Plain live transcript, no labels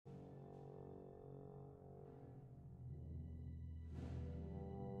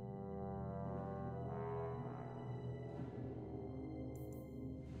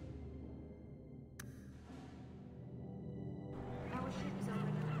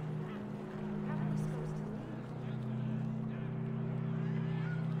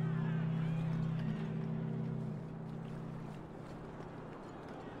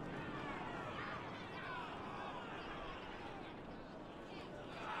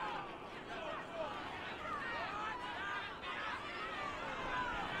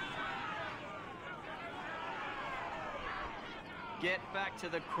Get back to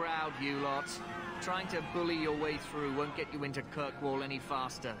the crowd, you lot. Trying to bully your way through won't get you into Kirkwall any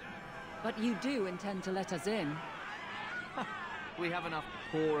faster. But you do intend to let us in. We have enough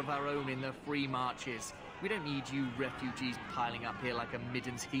poor of our own in the free marches. We don't need you refugees piling up here like a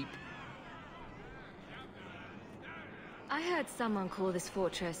middens heap. I heard someone call this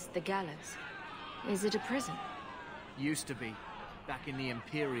fortress the Gallows. Is it a prison? Used to be. Back in the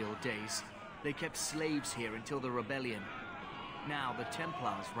Imperial days. They kept slaves here until the rebellion. Now the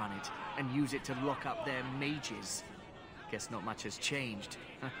Templars run it and use it to lock up their mages. Guess not much has changed.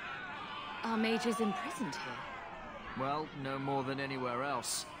 Are mages imprisoned here? Well, no more than anywhere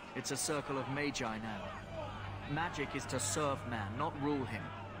else. It's a circle of magi now. Magic is to serve man, not rule him.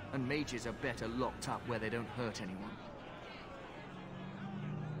 And mages are better locked up where they don't hurt anyone.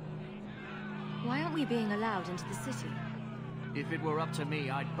 Why aren't we being allowed into the city? If it were up to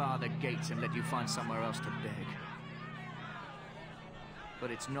me, I'd bar the gates and let you find somewhere else to beg. But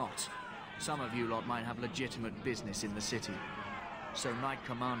it's not. Some of you lot might have legitimate business in the city. So Knight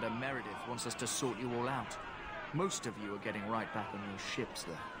Commander Meredith wants us to sort you all out. Most of you are getting right back on your ships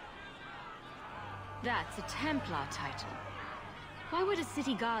there. That's a Templar title. Why would a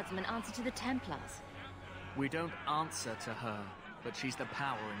city guardsman answer to the Templars? We don't answer to her, but she's the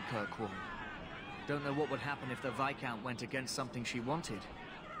power in Kirkwall. Don't know what would happen if the Viscount went against something she wanted,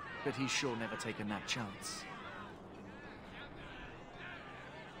 but he's sure never taken that chance.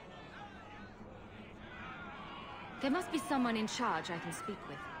 There must be someone in charge I can speak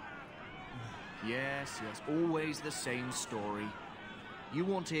with. Yes, always the same story. You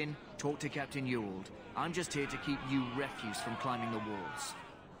want in, talk to Captain Ewald. I'm just here to keep you refuse from climbing the walls.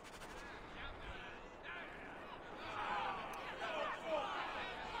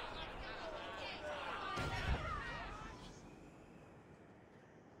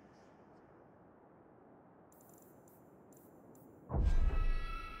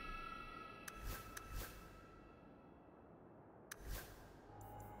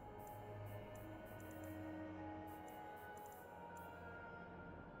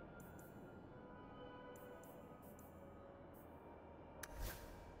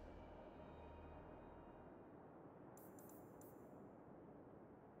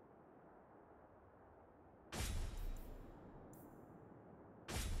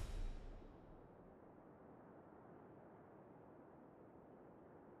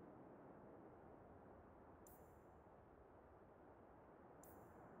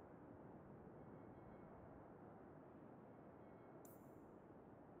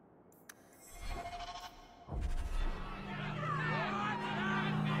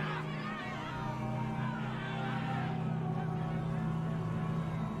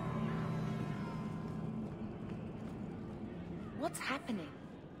 What's happening?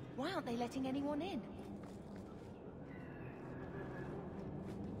 Why aren't they letting anyone in?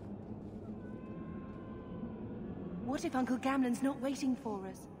 What if Uncle Gamlen's not waiting for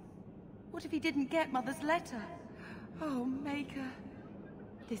us? What if he didn't get Mother's letter? Oh, Maker.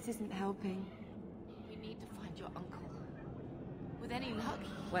 This isn't helping. We need to find your uncle. With any luck...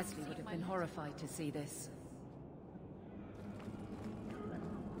 Wesley would have been horrified to see this.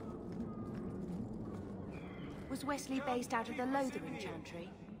 Was Wesley based out of the Lothering Chantry?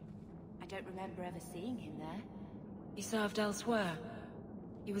 I don't remember ever seeing him there. He served elsewhere.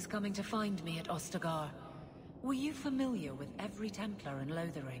 He was coming to find me at Ostagar. Were you familiar with every Templar in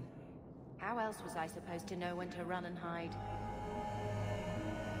Lothering? How else was I supposed to know when to run and hide?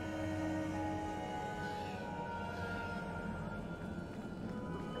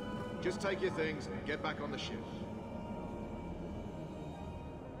 Just take your things and get back on the ship.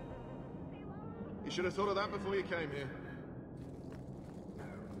 You should have thought of that before you came here.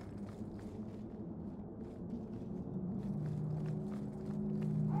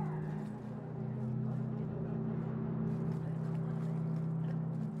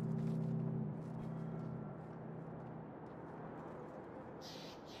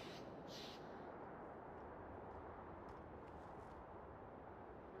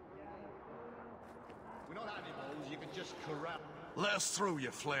 We're not animals you can just corral. Let us through,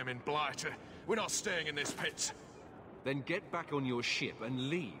 you flaming blighter. We're not staying in this pit. Then get back on your ship and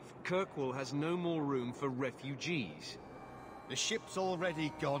leave. Kirkwall has no more room for refugees. The ship's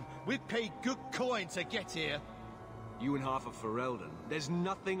already gone. We've paid good coin to get here. You and half of Ferelden. There's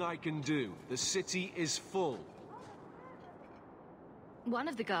nothing I can do. The city is full. One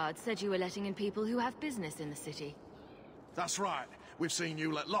of the guards said you were letting in people who have business in the city. That's right. We've seen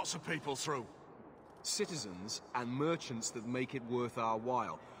you let lots of people through. Citizens and merchants that make it worth our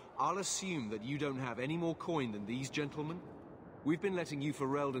while. I'll assume that you don't have any more coin than these gentlemen. We've been letting you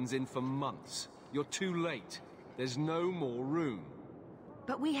Fereldans in for months. You're too late. There's no more room.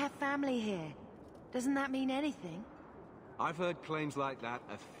 But we have family here. Doesn't that mean anything? I've heard claims like that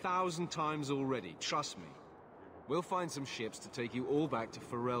 1,000 times already, trust me. We'll find some ships to take you all back to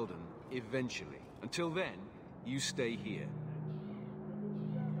Ferelden, eventually. Until then, you stay here.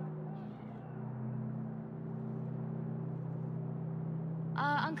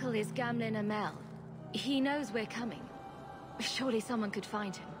 Our uncle is Gamlin Amel. He knows we're coming. Surely someone could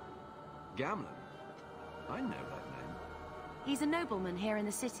find him. Gamlin? I know that name. He's a nobleman here in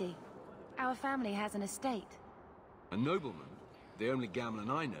the city. Our family has an estate. A nobleman? The only Gamlin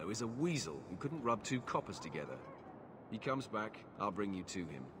I know is a weasel who couldn't rub 2 coppers together. He comes back, I'll bring you to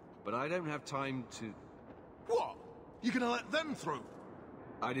him. But I don't have time to... What? You gonna let them through?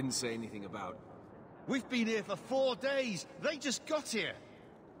 I didn't say anything about... We've been here for 4 days. They just got here.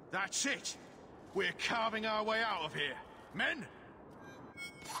 That's it. We're carving our way out of here. Men?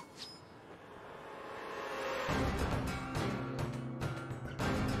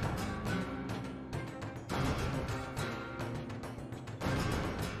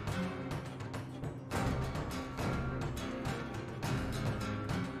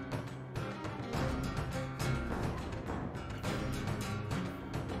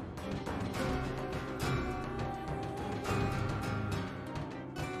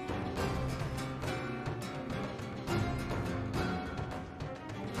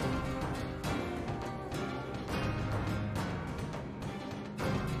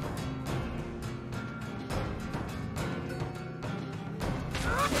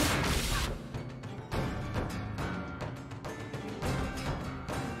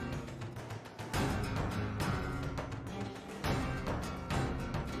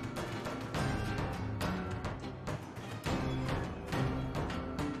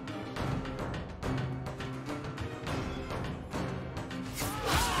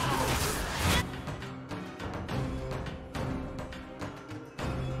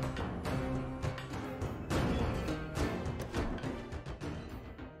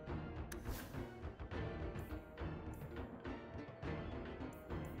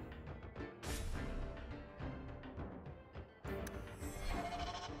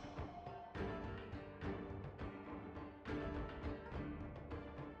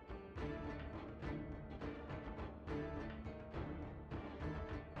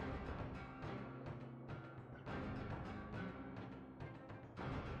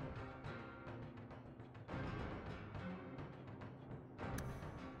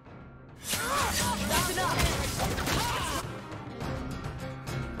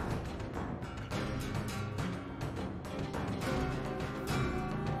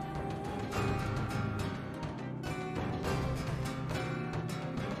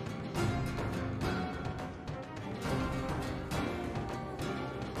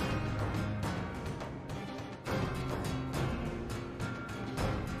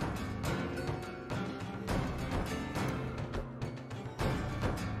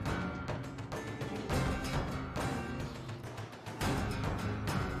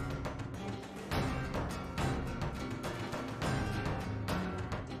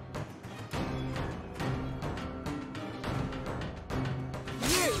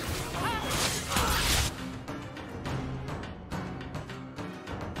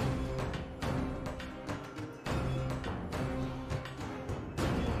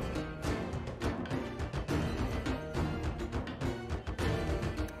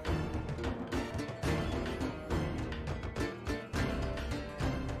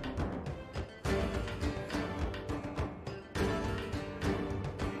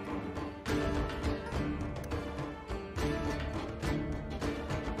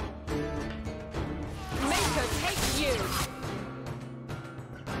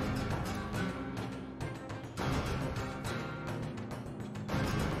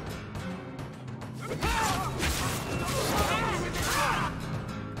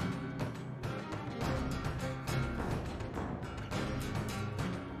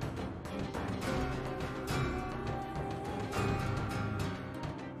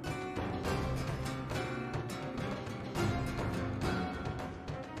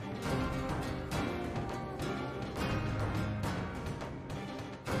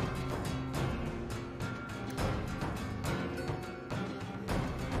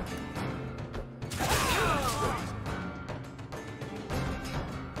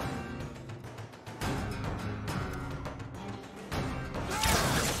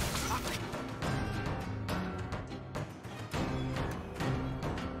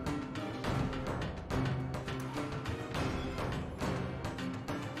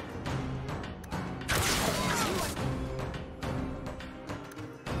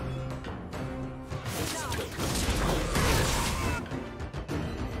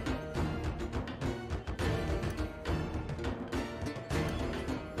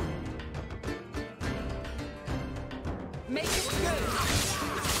 Make it good!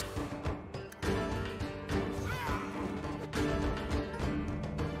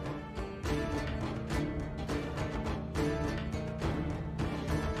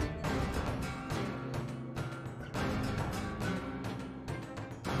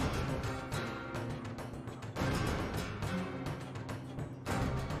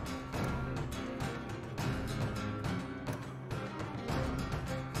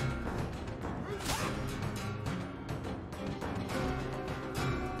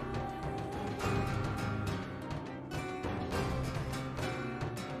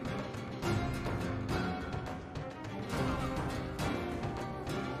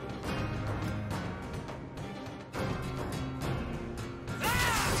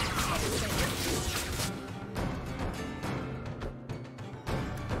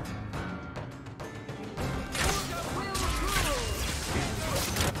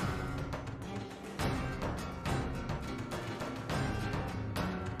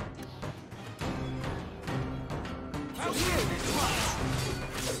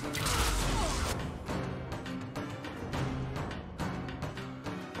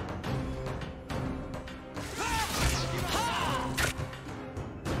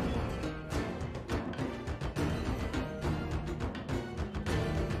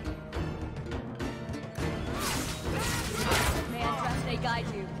 Guide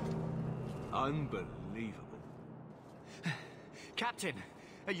you. Unbelievable. Captain,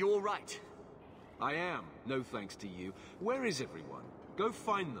 are you all right? I am, no thanks to you. Where is everyone? Go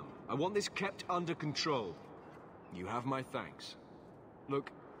find them. I want this kept under control. You have my thanks.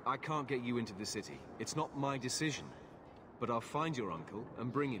 Look, I can't get you into the city. It's not my decision. But I'll find your uncle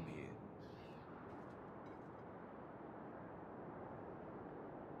and bring him here.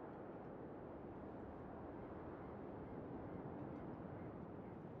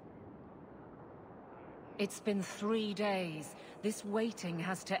 It's been 3 days. This waiting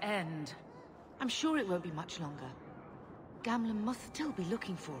has to end. I'm sure it won't be much longer. Gamlen must still be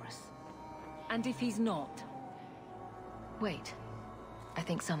looking for us. And if he's not? Wait. I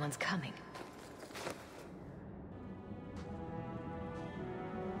think someone's coming.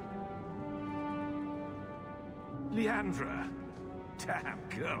 Leandra! Damn,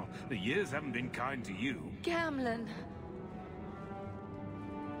 girl. The years haven't been kind to you. Gamlen!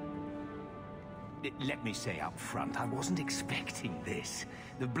 Let me say up front, I wasn't expecting this.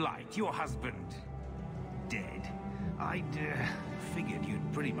 The Blight, your husband, dead. I'd figured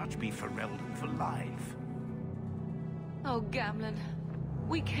you'd pretty much be Ferelden for life. Oh, Gamlen.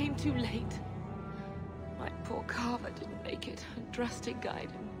 We came too late. My poor Carver didn't make it, and Drastic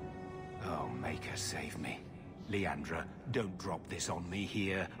guide him. Oh, Maker, save me. Leandra, don't drop this on me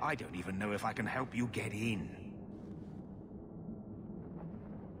here. I don't even know if I can help you get in.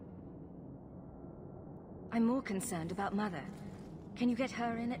 I'm more concerned about Mother. Can you get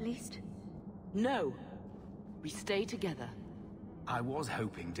her in at least? No. We stay together. I was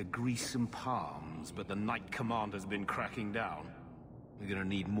hoping to grease some palms, but the Knight Commander's been cracking down. We're gonna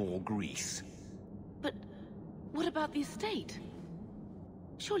need more grease. But what about the estate?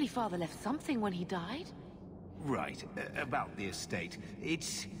 Surely Father left something when he died? Right, about the estate.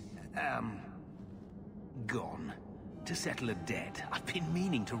 It's, gone. To settle a debt. I've been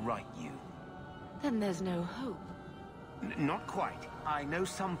meaning to write you. Then there's no hope. Not quite. I know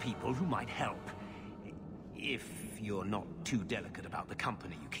some people who might help. If you're not too delicate about the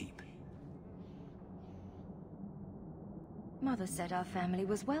company you keep. Mother said our family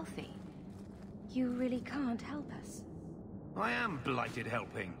was wealthy. You really can't help us. I am blighted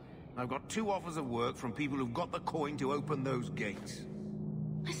helping. I've got 2 offers of work from people who've got the coin to open those gates.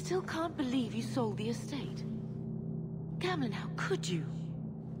 I still can't believe you sold the estate. Gamlen, how could you?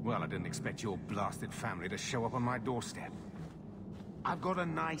 Well, I didn't expect your blasted family to show up on my doorstep. I've got a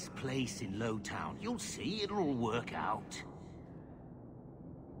nice place in Lowtown. You'll see, it'll all work out.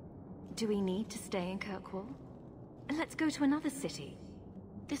 Do we need to stay in Kirkwall? Let's go to another city.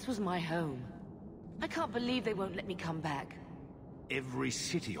 This was my home. I can't believe they won't let me come back. Every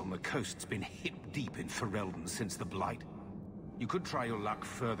city on the coast's been hip deep in Ferelden since the Blight. You could try your luck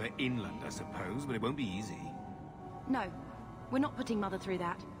further inland, I suppose, but it won't be easy. No, we're not putting Mother through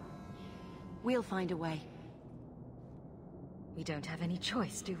that. We'll find a way. We don't have any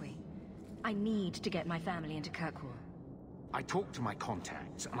choice, do we? I need to get my family into Kirkwall. I talked to my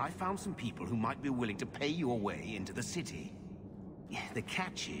contacts, and I found some people who might be willing to pay your way into the city. The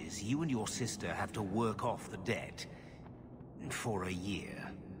catch is, you and your sister have to work off the debt. For a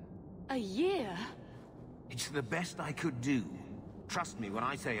year. A year? It's the best I could do. Trust me when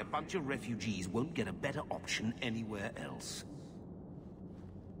I say a bunch of refugees won't get a better option anywhere else.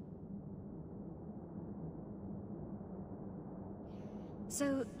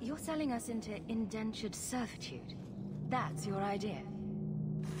 So, you're selling us into indentured servitude? That's your idea?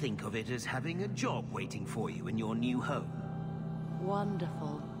 Think of it as having a job waiting for you in your new home.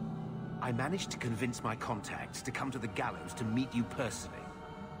 Wonderful. I managed to convince my contacts to come to the gallows to meet you personally.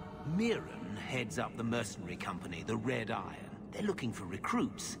 Mirren heads up the mercenary company, the Red Iron. They're looking for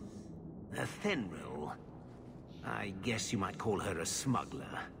recruits. Fenrir, I guess you might call her a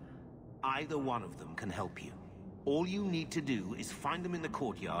smuggler. Either one of them can help you. All you need to do is find them in the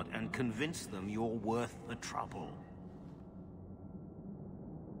courtyard and convince them you're worth the trouble.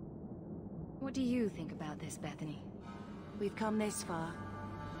 What do you think about this, Bethany? We've come this far.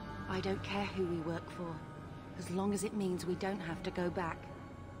 I don't care who we work for, as long as it means we don't have to go back.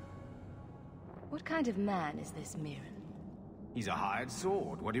 What kind of man is this Mirren? He's a hired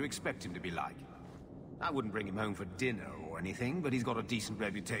sword. What do you expect him to be like? I wouldn't bring him home for dinner or anything, but he's got a decent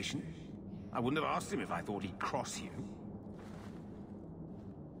reputation. I wouldn't have asked him if I thought he'd cross you.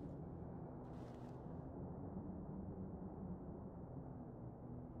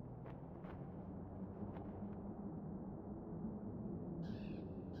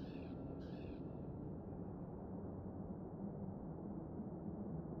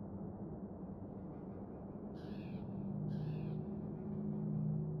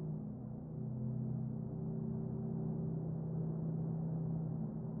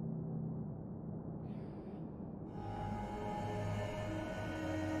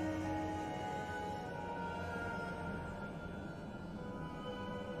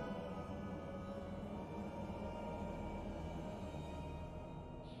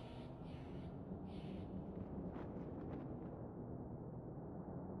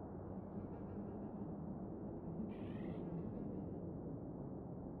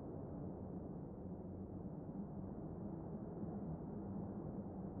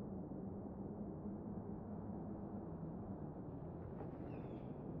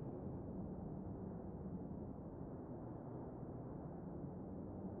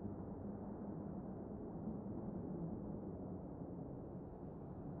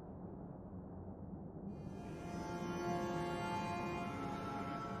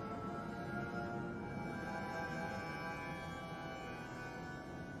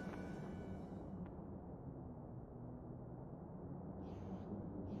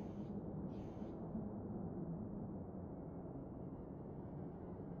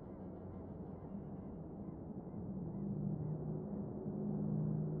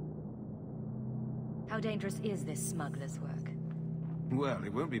 How dangerous is this smuggler's work? Well,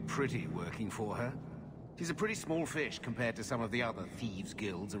 it won't be pretty working for her. She's a pretty small fish compared to some of the other thieves'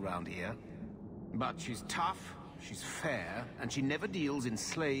 guilds around here. But she's tough, she's fair, and she never deals in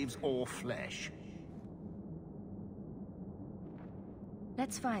slaves or flesh.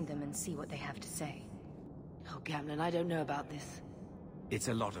 Let's find them and see what they have to say. Oh, Gamlen, I don't know about this. It's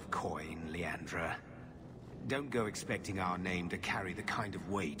a lot of coin, Leandra. Don't go expecting our name to carry the kind of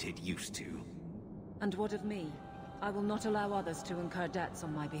weight it used to. And what of me? I will not allow others to incur debts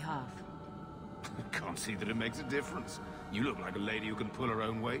on my behalf. Can't see that it makes a difference. You look like a lady who can pull her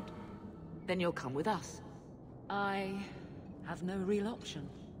own weight. Then you'll come with us. I have no real option.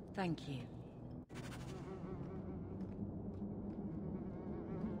 Thank you.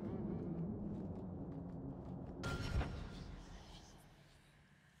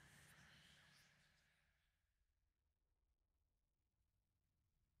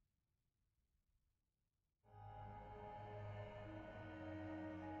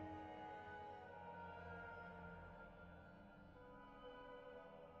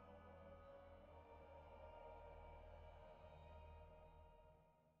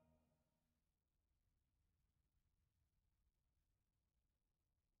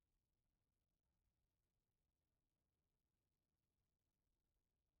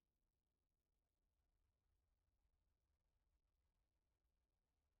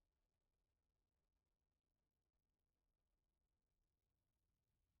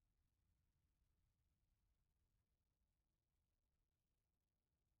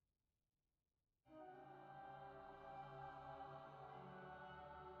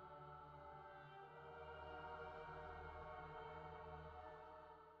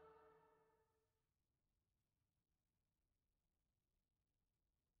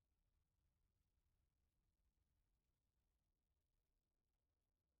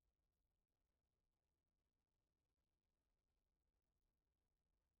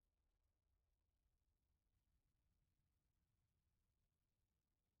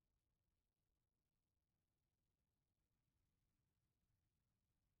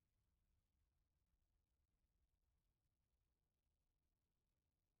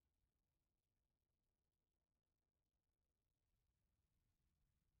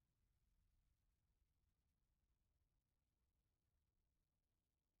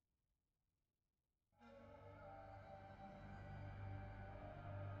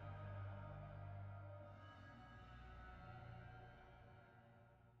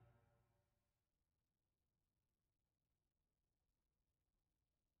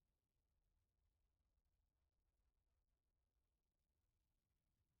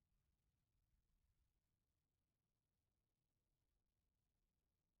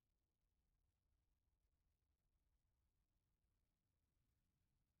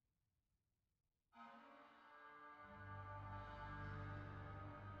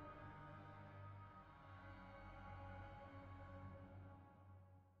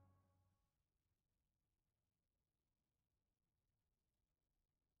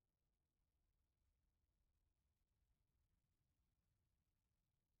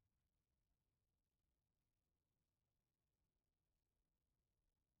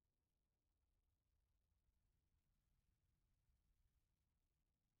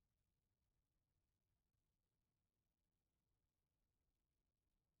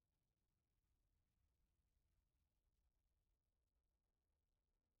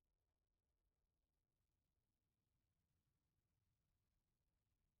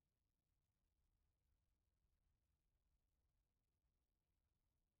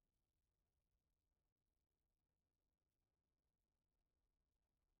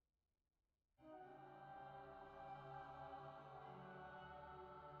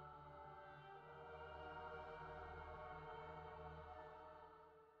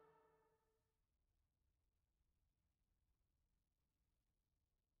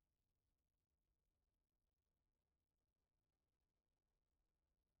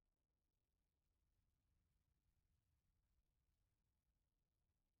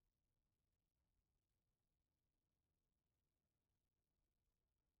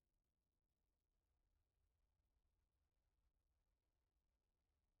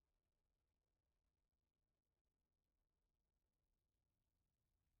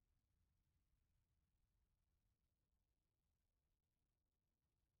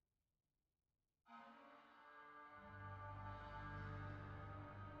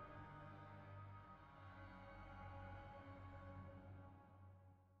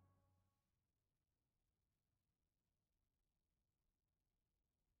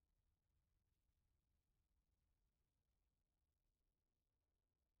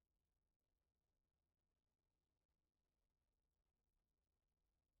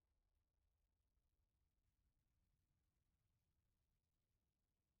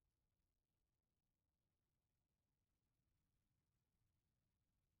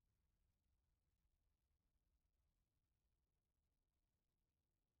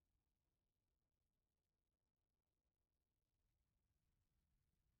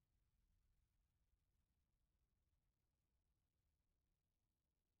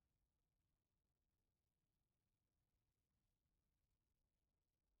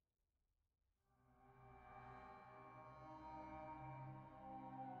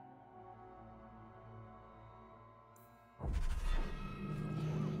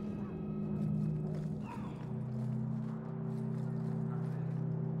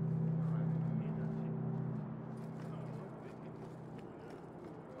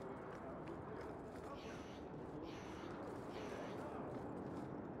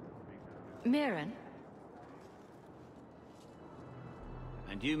 Mirren?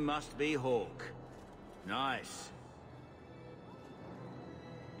 And you must be Hawk. Nice.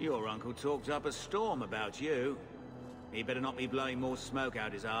 Your uncle talked up a storm about you. He better not be blowing more smoke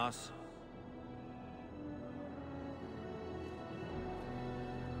out his arse.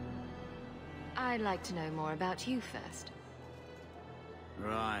 I'd like to know more about you first.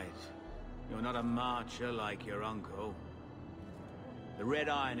 Right. You're not a marcher like your uncle. The Red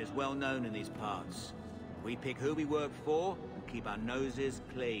Iron is well known in these parts. We pick who we work for and keep our noses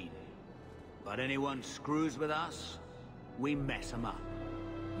clean. But anyone screws with us, we mess them up.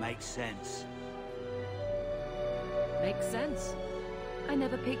 Makes sense. Makes sense. I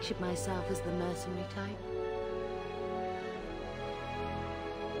never pictured myself as the mercenary type.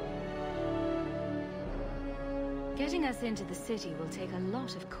 Getting us into the city will take a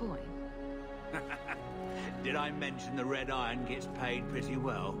lot of coin. Did I mention the Red Iron gets paid pretty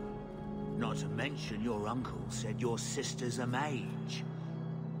well? Not to mention your uncle said your sister's a mage.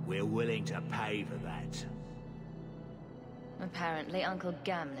 We're willing to pay for that. Apparently Uncle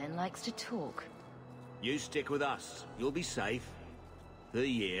Gamlin likes to talk. You stick with us. You'll be safe. For a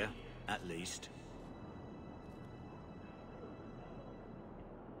year, at least.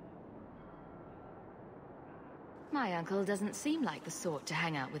 My uncle doesn't seem like the sort to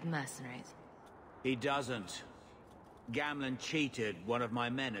hang out with mercenaries. He doesn't. Gamlin cheated one of my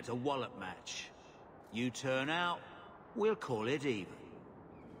men at a wallop match. You turn out, we'll call it even.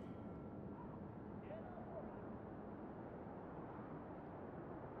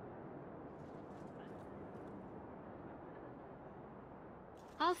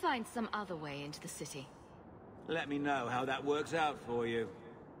 I'll find some other way into the city. Let me know how that works out for you.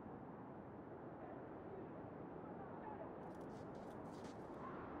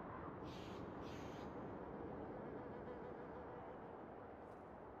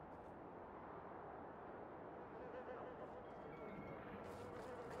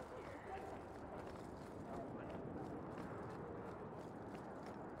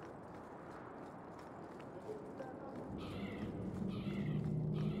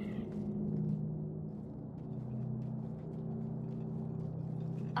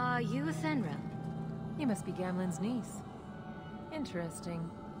 Are you a Thenril? You must be Gamlen's niece. Interesting.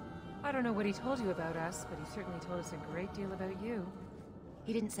 I don't know what he told you about us, but he certainly told us a great deal about you.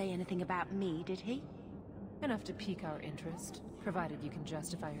 He didn't say anything about me, did he? Enough to pique our interest, provided you can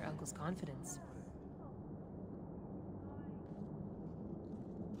justify your uncle's confidence.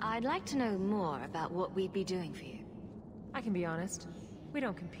 I'd like to know more about what we'd be doing for you. I can be honest. We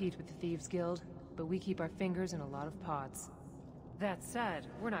don't compete with the Thieves Guild, but we keep our fingers in a lot of pots. That said,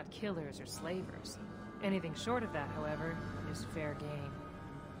 we're not killers or slavers. Anything short of that, however, is fair game.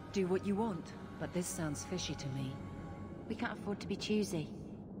 Do what you want, but this sounds fishy to me. We can't afford to be choosy.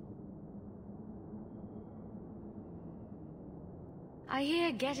 I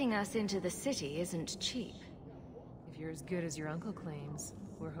hear getting us into the city isn't cheap. If you're as good as your uncle claims,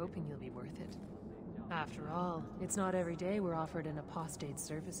 we're hoping you'll be worth it. After all, it's not every day we're offered an apostate's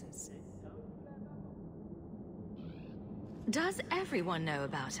services. Does everyone know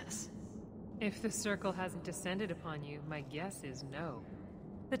about us? If the Circle hasn't descended upon you, my guess is no.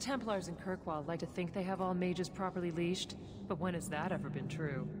 The Templars in Kirkwall like to think they have all mages properly leashed, but when has that ever been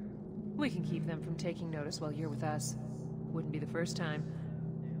true? We can keep them from taking notice while you're with us. Wouldn't be the first time.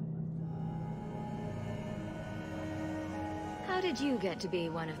 How did you get to be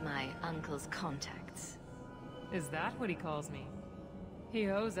one of my uncle's contacts? Is that what he calls me? He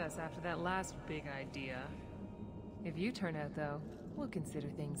owes us after that last big idea. If you turn out, though, we'll consider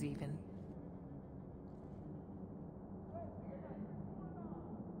things even.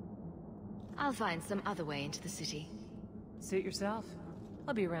 I'll find some other way into the city. Suit yourself.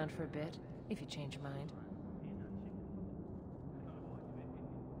 I'll be around for a bit, if you change your mind.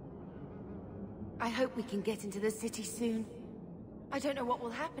 I hope we can get into the city soon. I don't know what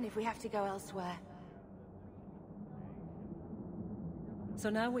will happen if we have to go elsewhere. So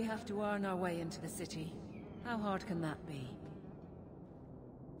now we have to earn our way into the city. How hard can that be?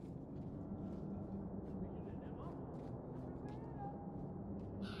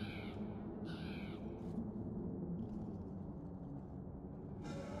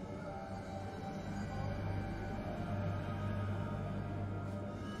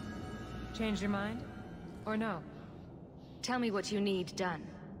 Change your mind? Or no? Tell me what you need done.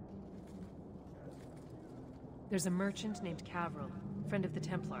 There's a merchant named Kirkwall, friend of the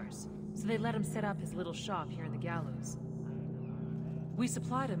Templars. So they let him set up his little shop here in the gallows. We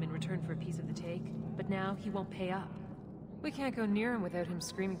supplied him in return for a piece of the take, but now he won't pay up. We can't go near him without him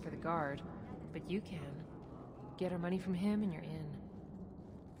screaming for the guard, but you can. Get our money from him and you're in.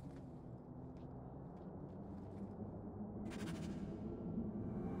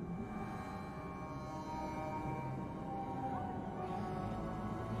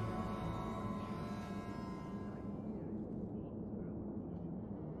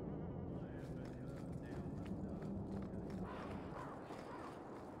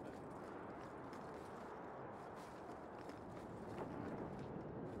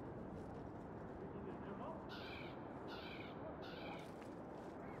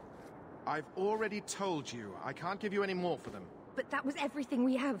 I've already told you. I can't give you any more for them. But that was everything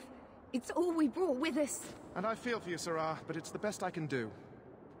we have. It's all we brought with us. And I feel for you, Sarah, but it's the best I can do.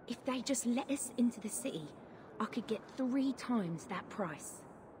 If they just let us into the city, I could get 3 times that price.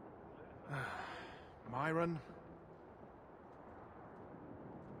 Myron?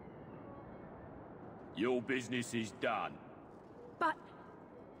 Your business is done. But...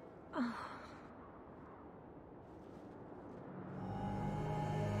 Oh.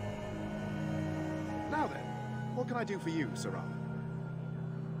 Now then, what can I do for you, Sarah?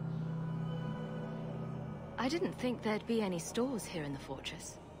 I didn't think there'd be any stores here in the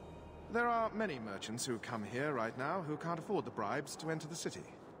fortress. There are many merchants who come here right now who can't afford the bribes to enter the city.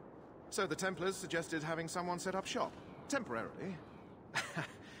 So the Templars suggested having someone set up shop, temporarily.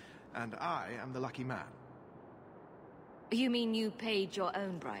 And I am the lucky man. You mean you paid your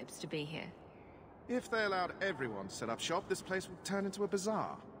own bribes to be here? If they allowed everyone to set up shop, this place would turn into a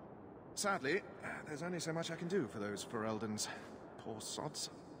bazaar. Sadly, there's only so much I can do for those Fereldans. Poor sods.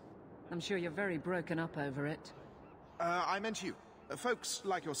 I'm sure you're very broken up over it. I meant you. Folks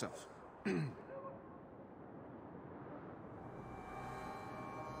like yourself.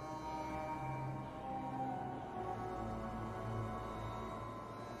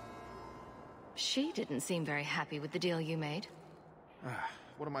 She didn't seem very happy with the deal you made.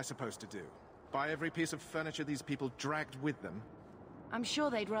 What am I supposed to do? Buy every piece of furniture these people dragged with them? I'm sure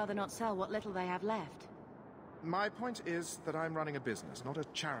they'd rather not sell what little they have left. My point is that I'm running a business, not a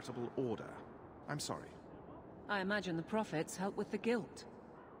charitable order. I'm sorry. I imagine the profits help with the guilt.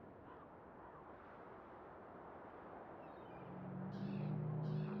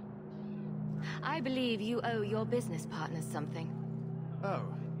 I believe you owe your business partners something. Oh,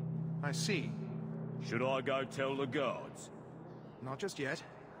 I see. Should I go tell the guards? Not just yet.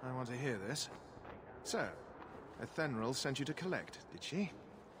 I want to hear this. So, Ethenril sent you to collect, did she?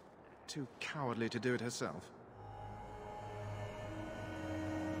 Too cowardly to do it herself.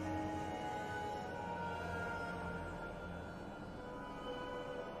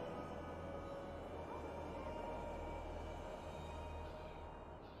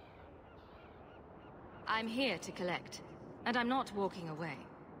 I'm here to collect, and I'm not walking away.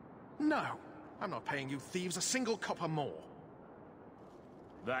 No! I'm not paying you thieves a single copper more.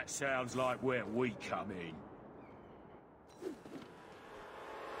 That sounds like where we come in.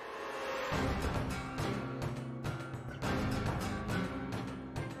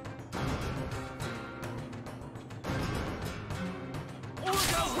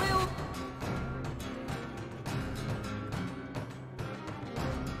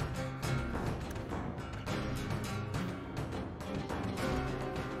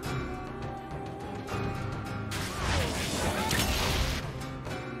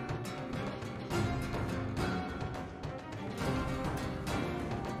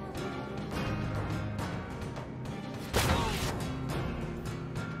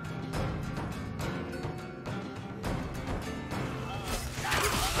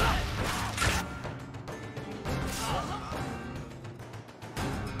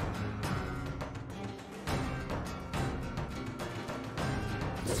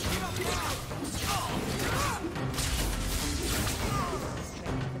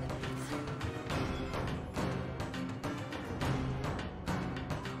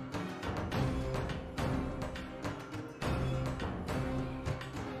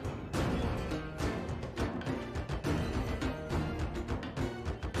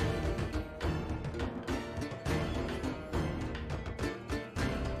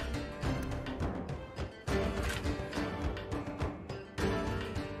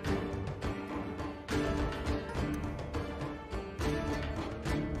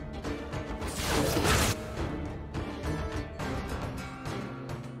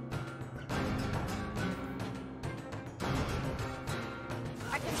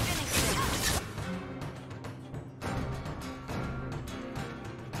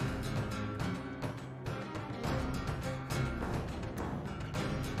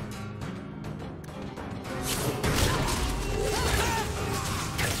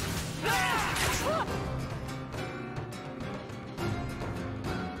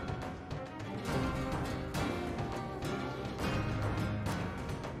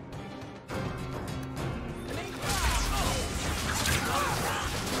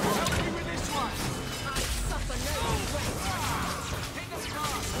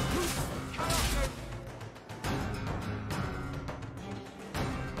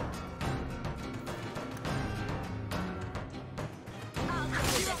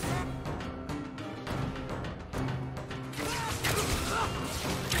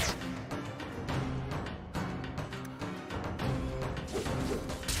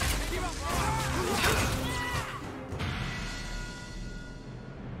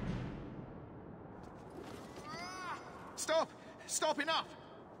 Stop! Stop, enough!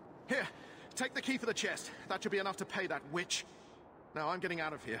 Here, take the key for the chest. That should be enough to pay that witch. Now I'm getting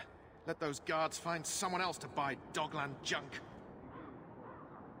out of here. Let those guards find someone else to buy Dogland junk.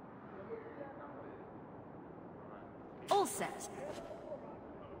 All set.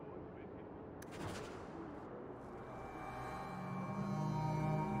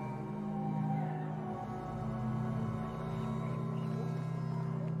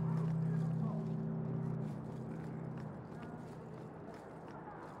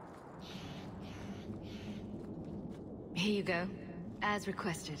 Here you go, as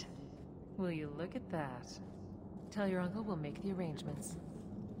requested. Will you look at that? Tell your uncle we'll make the arrangements.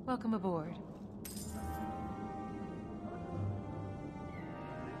 Welcome aboard.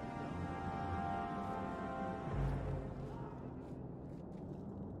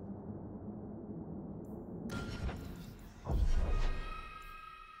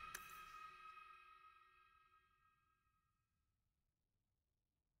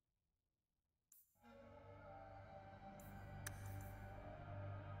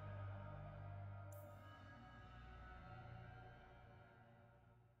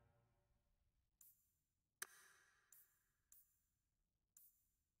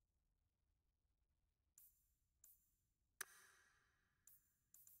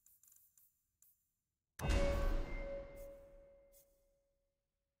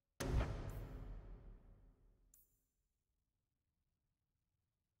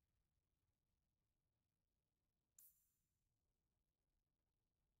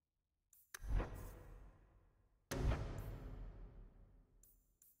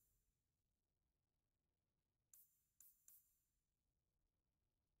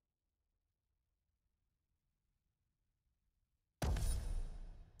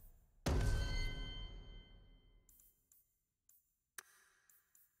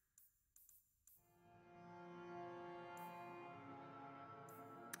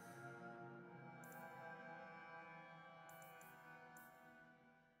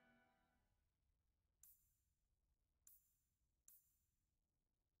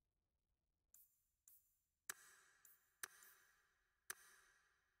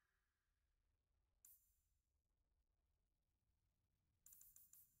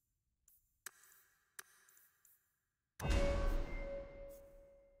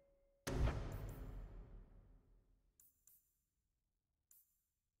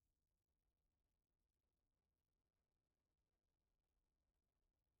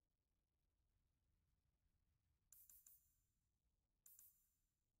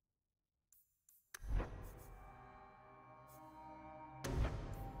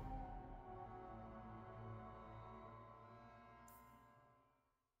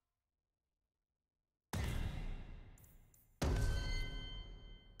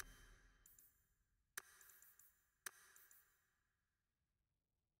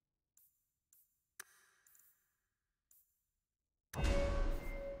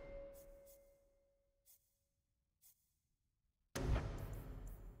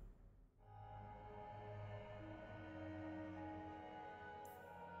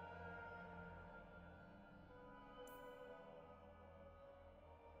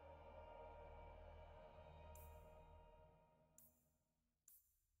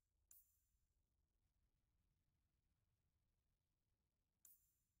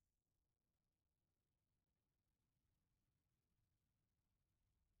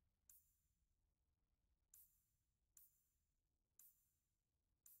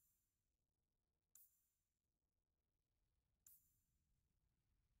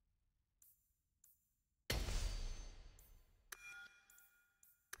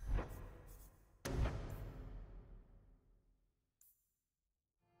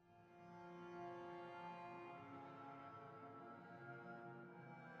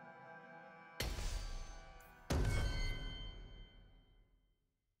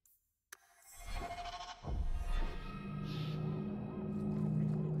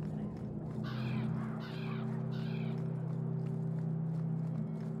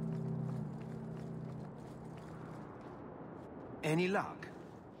 Any luck?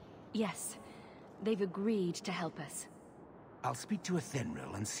 Yes. They've agreed to help us. I'll speak to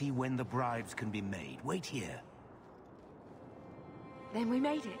Athenril and see when the bribes can be made. Wait here. Then we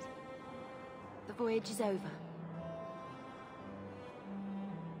made it. The voyage is over.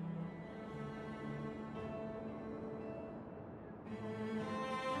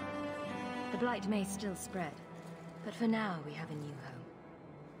 The Blight may still spread, but for now we have a new home.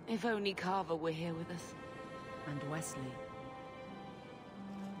 If only Carver were here with us. And Wesley.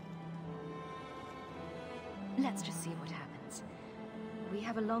 Let's just see what happens. We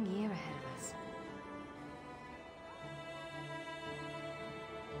have a long year ahead of us.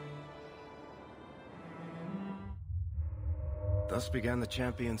 Thus began the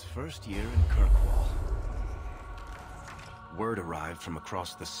champion's first year in Kirkwall. Word arrived from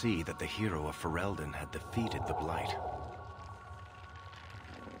across the sea that the hero of Ferelden had defeated the Blight.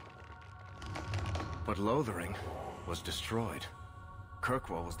 But Lothering was destroyed.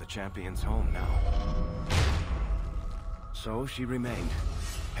 Kirkwall was the champion's home now. So she remained,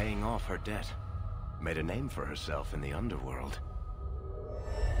 paying off her debt. Made a name for herself in the underworld.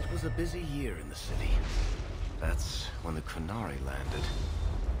 It was a busy year in the city. That's when the Qunari landed.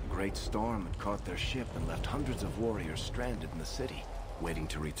 A great storm had caught their ship and left hundreds of warriors stranded in the city, waiting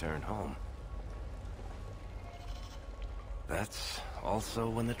to return home. That's also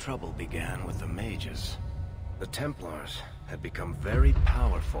when the trouble began with the mages. The Templars had become very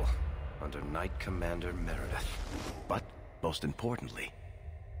powerful under Knight Commander Meredith. But, most importantly,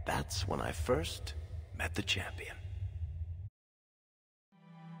 that's when I first met the champion.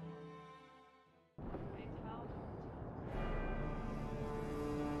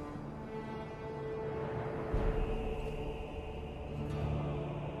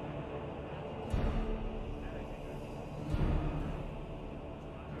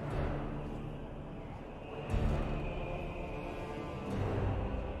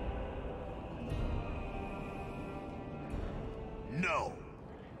 No.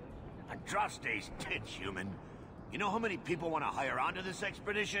 Andraste's tits, human. You know how many people want to hire onto this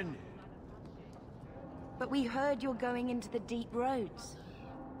expedition? But we heard you're going into the deep roads.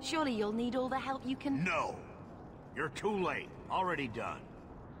 Surely you'll need all the help you can... No. You're too late. Already done.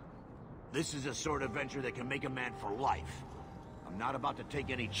 This is a sort of venture that can make a man for life. I'm not about to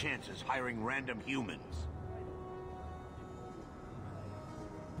take any chances hiring random humans.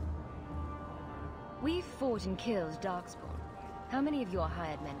 We've fought and killed Darkspawn. How many of your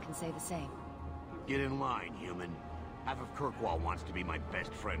hired men can say the same? Get in line, human. Half of Kirkwall wants to be my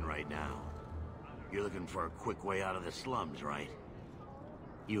best friend right now. You're looking for a quick way out of the slums, right?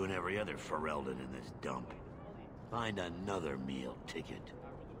 You and every other Ferelden in this dump. Find another meal ticket.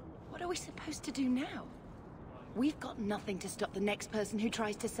 What are we supposed to do now? We've got nothing to stop the next person who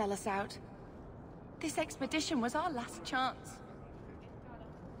tries to sell us out. This expedition was our last chance.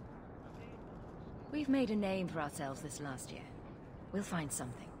 We've made a name for ourselves this last year. We'll find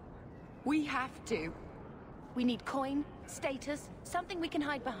something. We have to. We need coin, status, something we can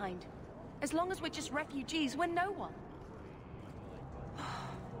hide behind. As long as we're just refugees, we're no one.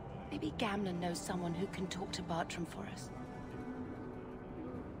 Maybe Gamlen knows someone who can talk to Bartram for us.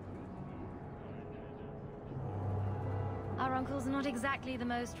 Our uncle's not exactly the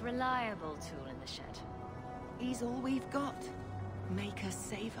most reliable tool in the shed. He's all we've got. Make us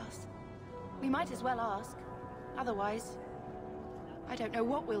save us. We might as well ask. Otherwise, I don't know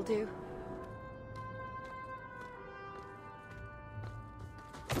what we'll do.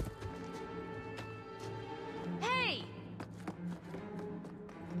 Hey!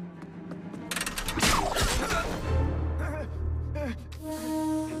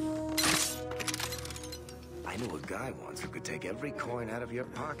 I knew a guy once who could take every coin out of your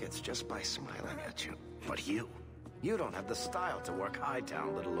pockets just by smiling at you. But you don't have the style to work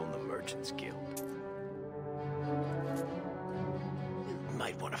Hightown, let alone the Merchants Guild. You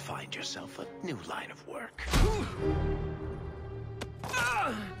might want to find yourself a new line of work.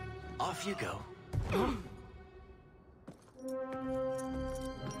 Off you go.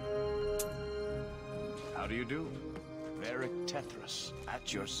 How do you do? Varric Tethras,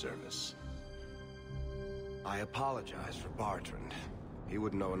 at your service. I apologize for Bartrand. He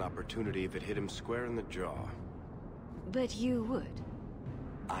wouldn't know an opportunity if it hit him square in the jaw. But you would.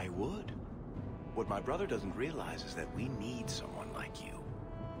 I would. What my brother doesn't realize is that we need someone like you.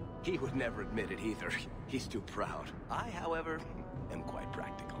 He would never admit it either. He's too proud. I, however, am quite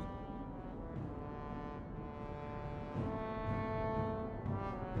practical.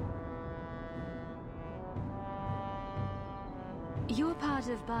 You're part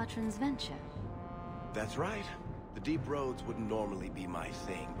of Bartrand's venture? That's right. The deep roads wouldn't normally be my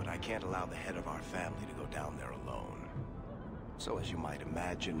thing, but I can't allow the head of our family to go down there alone. So as you might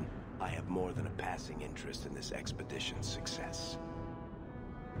imagine, I have more than a passing interest in this expedition's success.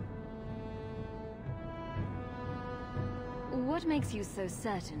 What makes you so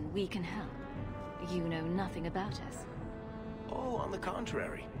certain we can help? You know nothing about us. Oh, on the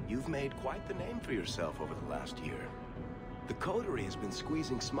contrary. You've made quite the name for yourself over the last year. The Coterie has been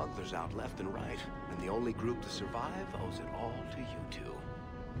squeezing smugglers out left and right, and the only group to survive owes it all to you two.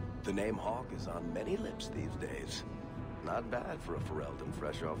 The name Hawk is on many lips these days. Not bad for a Ferelden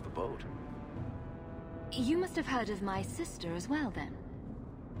fresh off the boat. You must have heard of my sister as well, then?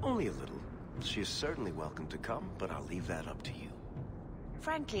 Only a little. She is certainly welcome to come, but I'll leave that up to you.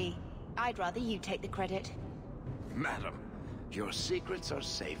 Frankly, I'd rather you take the credit. Madam, Your secrets are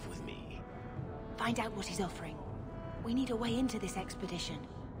safe with me. Find out what he's offering. We need a way into this expedition.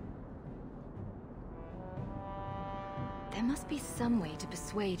 There must be some way to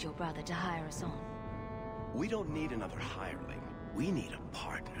persuade your brother to hire us on. We don't need another hireling. We need a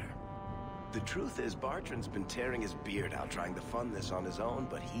partner. The truth is, Bartrand's been tearing his beard out trying to fund this on his own,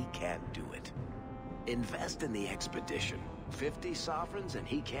 but he can't do it. Invest in the expedition. 50 sovereigns and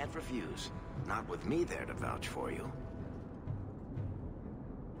he can't refuse. Not with me there to vouch for you.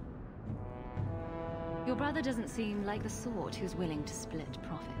 Your brother doesn't seem like the sort who's willing to split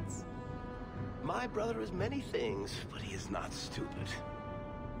profits. My brother is many things, but he is not stupid.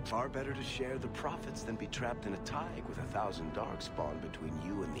 Far better to share the profits than be trapped in a tide with 1,000 darkspawn between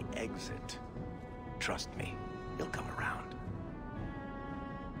you and the exit. Trust me, he'll come around.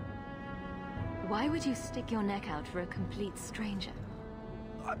 Why would you stick your neck out for a complete stranger?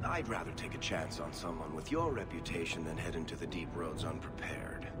 I'd rather take a chance on someone with your reputation than head into the deep roads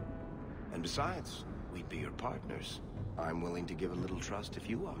unprepared. And besides, we'd be your partners. I'm willing to give a little trust if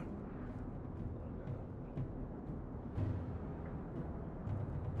you are.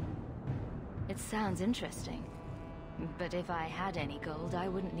 It sounds interesting. But if I had any gold, I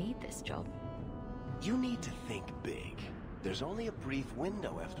wouldn't need this job. You need to think big. There's only a brief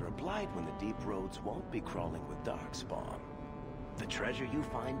window after a blight when the deep roads won't be crawling with darkspawn. The treasure you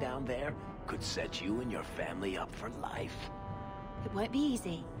find down there could set you and your family up for life. It won't be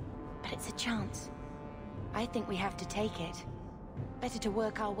easy, but it's a chance. I think we have to take it. Better to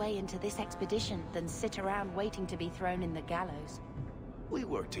work our way into this expedition than sit around waiting to be thrown in the gallows. We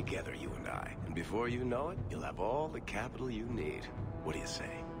work together, you and I, and before you know it, you'll have all the capital you need. What do you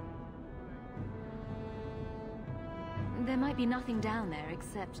say? There might be nothing down there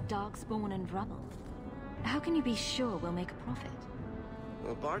except darkspawn and rubble. How can you be sure we'll make a profit?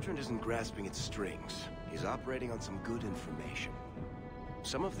 Well, Bartrand isn't grasping at strings. He's operating on some good information.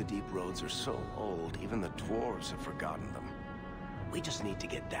 Some of the deep roads are so old, even the dwarves have forgotten them. We just need to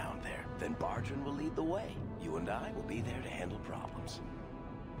get down there. Then Bartrand will lead the way. You and I will be there to handle problems.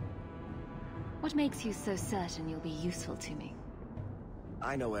 What makes you so certain you'll be useful to me?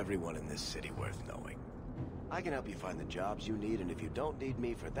 I know everyone in this city worth knowing. I can help you find the jobs you need, and if you don't need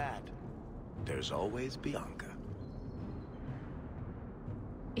me for that, there's always Bianca.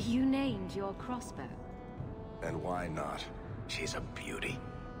 You named your crossbow. And why not? She's a beauty.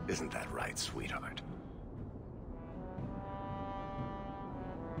 Isn't that right, sweetheart?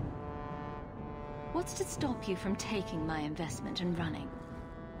 What's to stop you from taking my investment and running?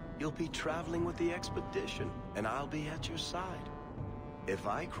 You'll be traveling with the expedition, and I'll be at your side. If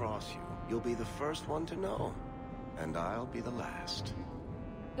I cross you, you'll be the first one to know, and I'll be the last.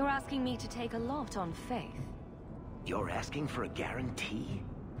 You're asking me to take a lot on faith. You're asking for a guarantee?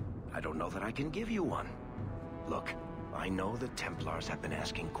 I don't know that I can give you one. Look, I know the Templars have been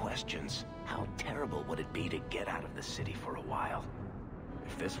asking questions. How terrible would it be to get out of the city for a while?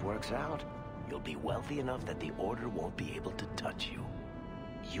 If this works out, you'll be wealthy enough that the Order won't be able to touch you.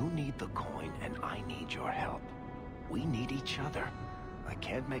 You need the coin, and I need your help. We need each other. I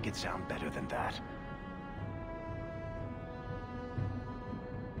can't make it sound better than that.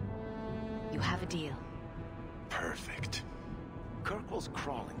 You have a deal. Perfect. Kirkwall's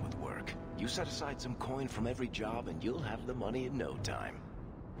crawling with work. You set aside some coin from every job, and you'll have the money in no time.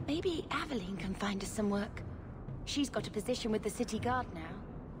 Maybe Aveline can find us some work. She's got a position with the city guard now.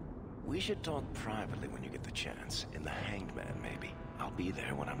 We should talk privately when you get the chance. In the Hanged Man, maybe. I'll be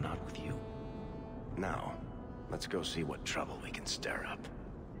there when I'm not with you. Now, let's go see what trouble we can stir up.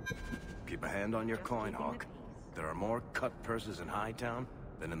 Keep a hand on your coin, Hawk. There are more cut purses in Hightown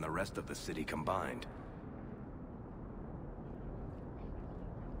than in the rest of the city combined.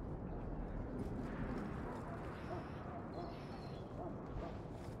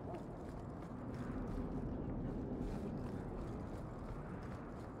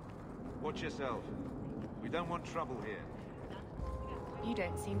 Watch yourself. We don't want trouble here. You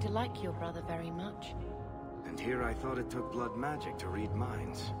don't seem to like your brother very much. And here I thought it took blood magic to read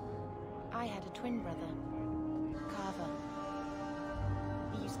minds. I had a twin brother, Carver.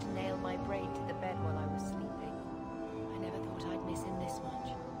 He used to nail my brain to the bed while I was sleeping. I never thought I'd miss him this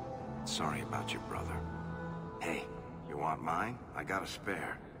much. Sorry about your brother. Hey, you want mine? I got a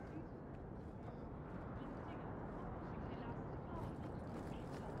spare.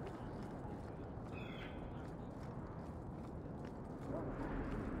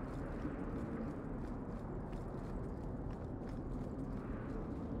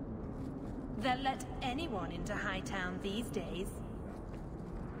 They'll let anyone into Hightown these days.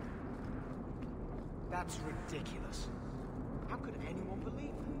 That's ridiculous. How could anyone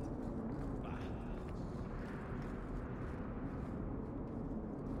believe that?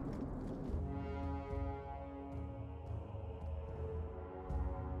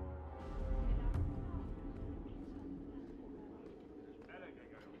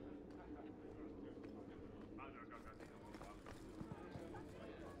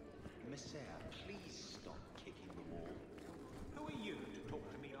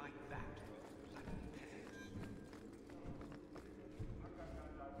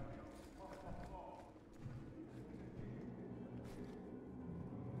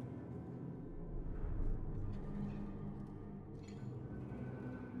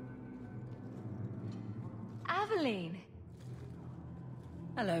 Aveline!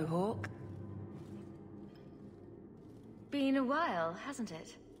 Hello, Hawk. Been a while, hasn't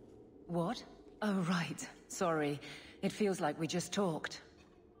it? What? Oh, right. Sorry. It feels like we just talked.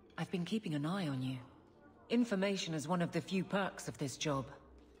 I've been keeping an eye on you. Information is one of the few perks of this job.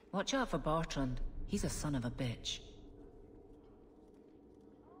 Watch out for Bartrand. He's a son of a bitch.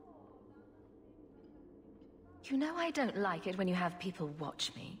 You know I don't like it when you have people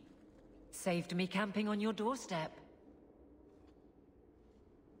watch me. Saved me camping on your doorstep.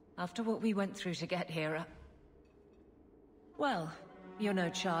 After what we went through to get here, well, you're no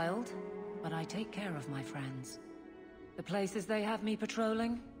child, but I take care of my friends. The places they have me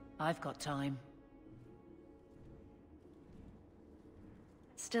patrolling, I've got time.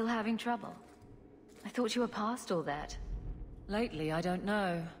 Still having trouble? I thought you were past all that. Lately, I don't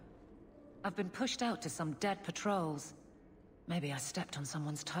know. I've been pushed out to some dead patrols. Maybe I stepped on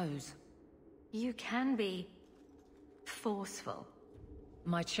someone's toes. You can be forceful.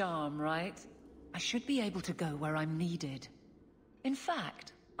 My charm, right? I should be able to go where I'm needed. In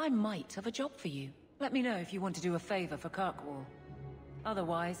fact, I might have a job for you. Let me know if you want to do a favor for Kirkwall.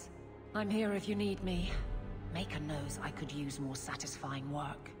 Otherwise, I'm here if you need me. Maker knows I could use more satisfying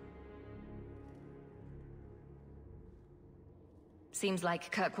work. Seems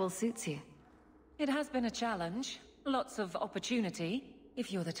like Kirkwall suits you. It has been a challenge. Lots of opportunity,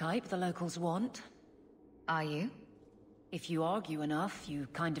 if you're the type the locals want. Are you? If you argue enough, you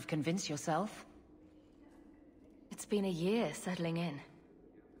kind of convince yourself. It's been a year settling in.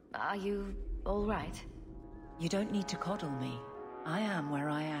 Are you all right? You don't need to coddle me. I am where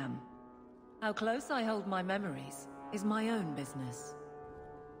I am. How close I hold my memories is my own business.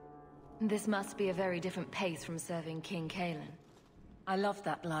 This must be a very different pace from serving King Kalen. I love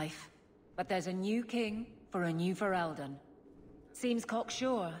that life. But there's a new king for a new Ferelden. Seems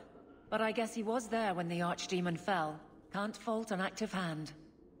cocksure, but I guess he was there when the Archdemon fell. Can't fault an active hand.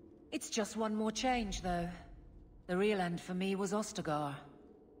 It's just one more change, though. The real end for me was Ostagar.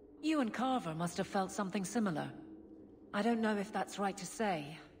 You and Carver must have felt something similar. I don't know if that's right to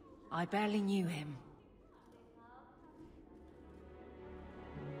say. I barely knew him.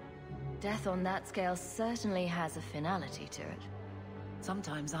 Death on that scale certainly has a finality to it.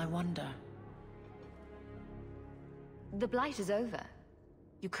 Sometimes I wonder. The Blight is over.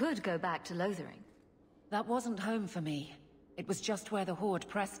 You could go back to Lothering. That wasn't home for me. It was just where the Horde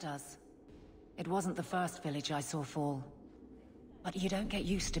pressed us. It wasn't the first village I saw fall. But you don't get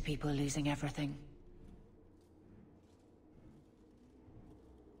used to people losing everything.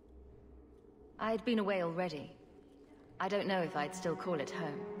 I'd been away already. I don't know if I'd still call it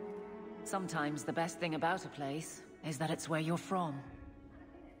home. Sometimes the best thing about a place is that it's where you're from.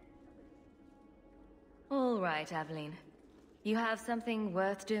 All right, Aveline. You have something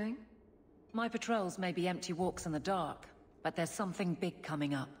worth doing? My patrols may be empty walks in the dark, but there's something big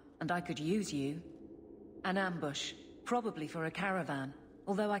coming up, and I could use you. An ambush, probably for a caravan,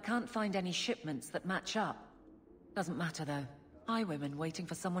 although I can't find any shipments that match up. Doesn't matter though. Highwaymen waiting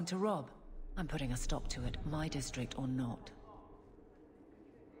for someone to rob. I'm putting a stop to it, my district or not.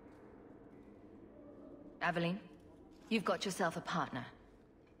 Aveline, you've got yourself a partner.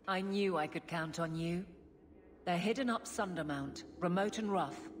 I knew I could count on you. They're hidden up Sundermount, remote and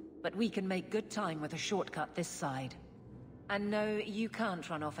rough, but we can make good time with a shortcut this side. And no, you can't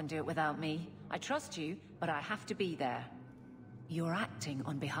run off and do it without me. I trust you, but I have to be there. You're acting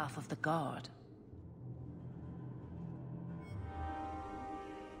on behalf of the Guard.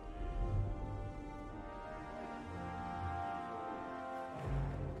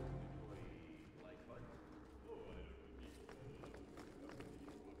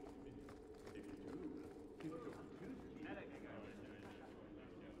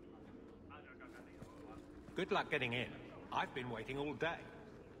 Good luck getting in. I've been waiting all day.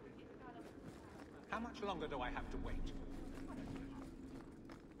 How much longer do I have to wait?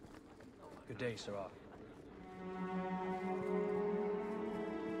 Good day, Sirach.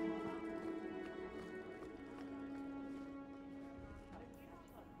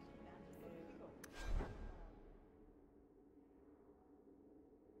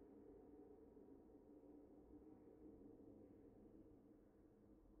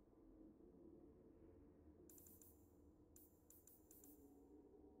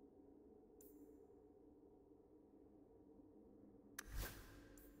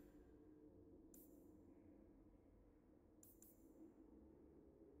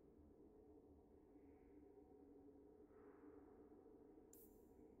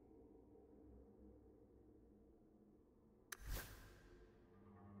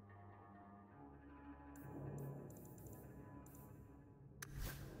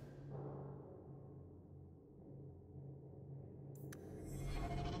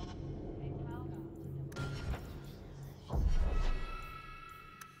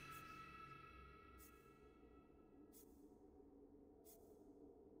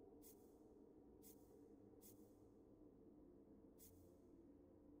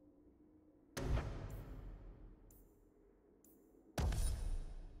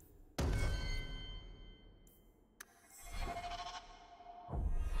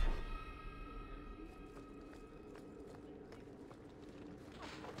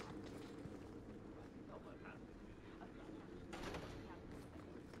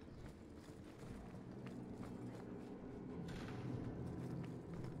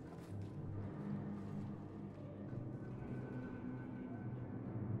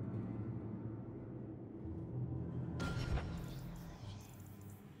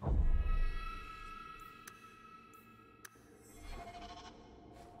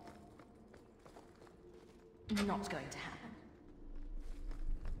 not going to happen.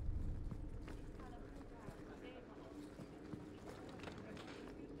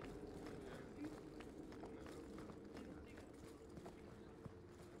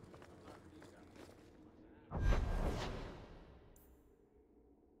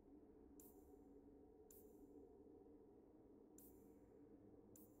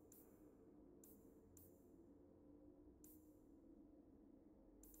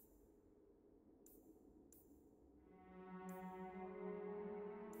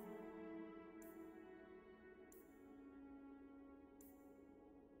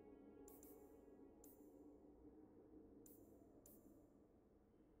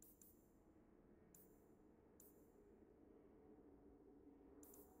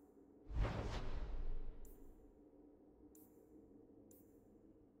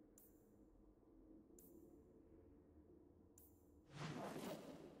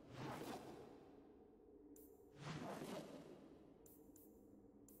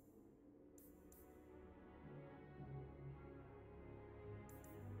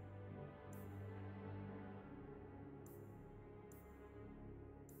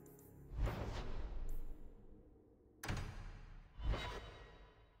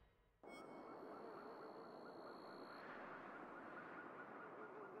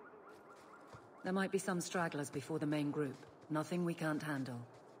 There might be some stragglers before the main group. Nothing we can't handle.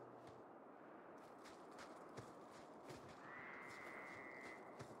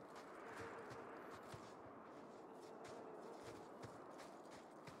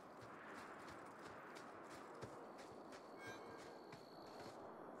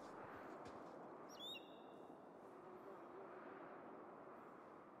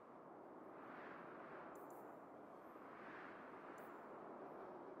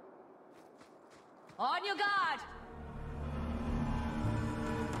 On your guard!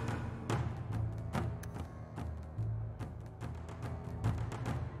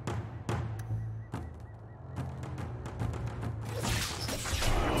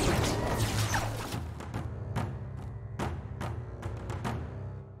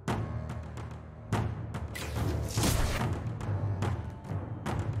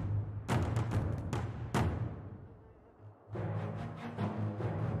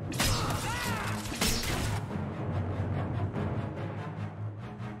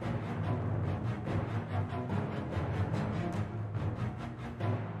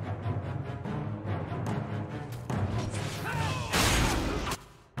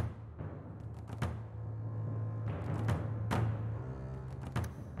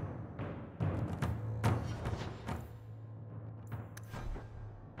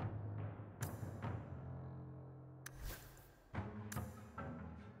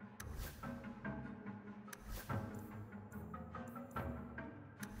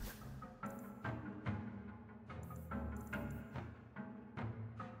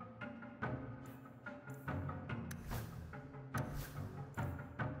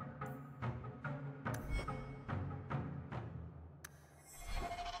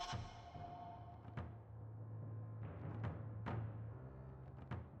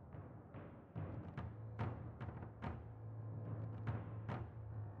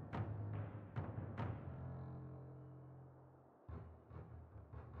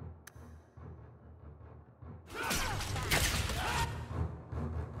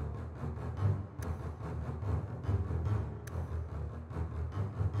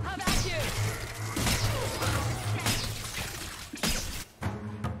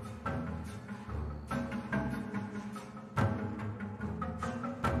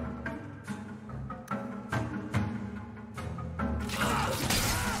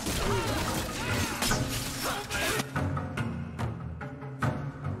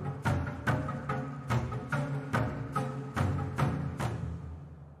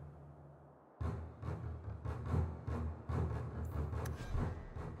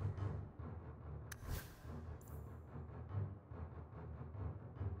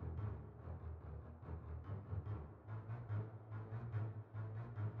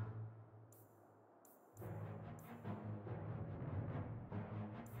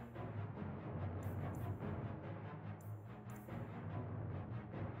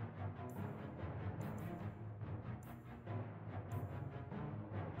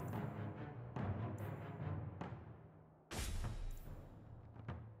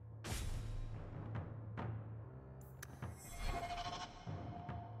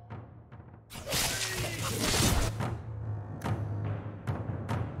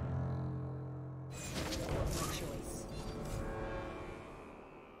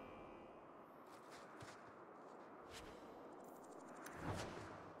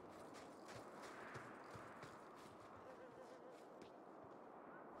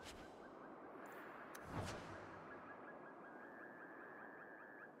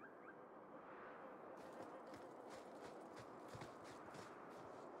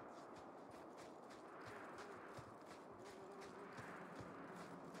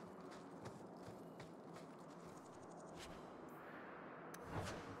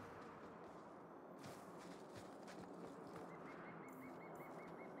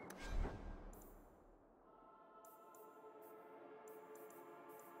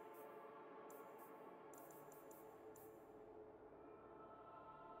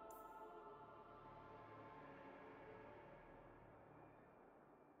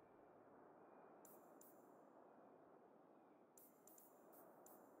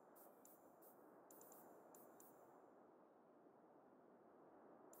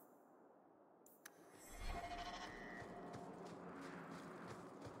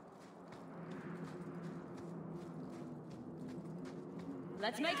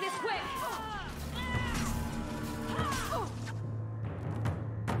 Let's make this quick!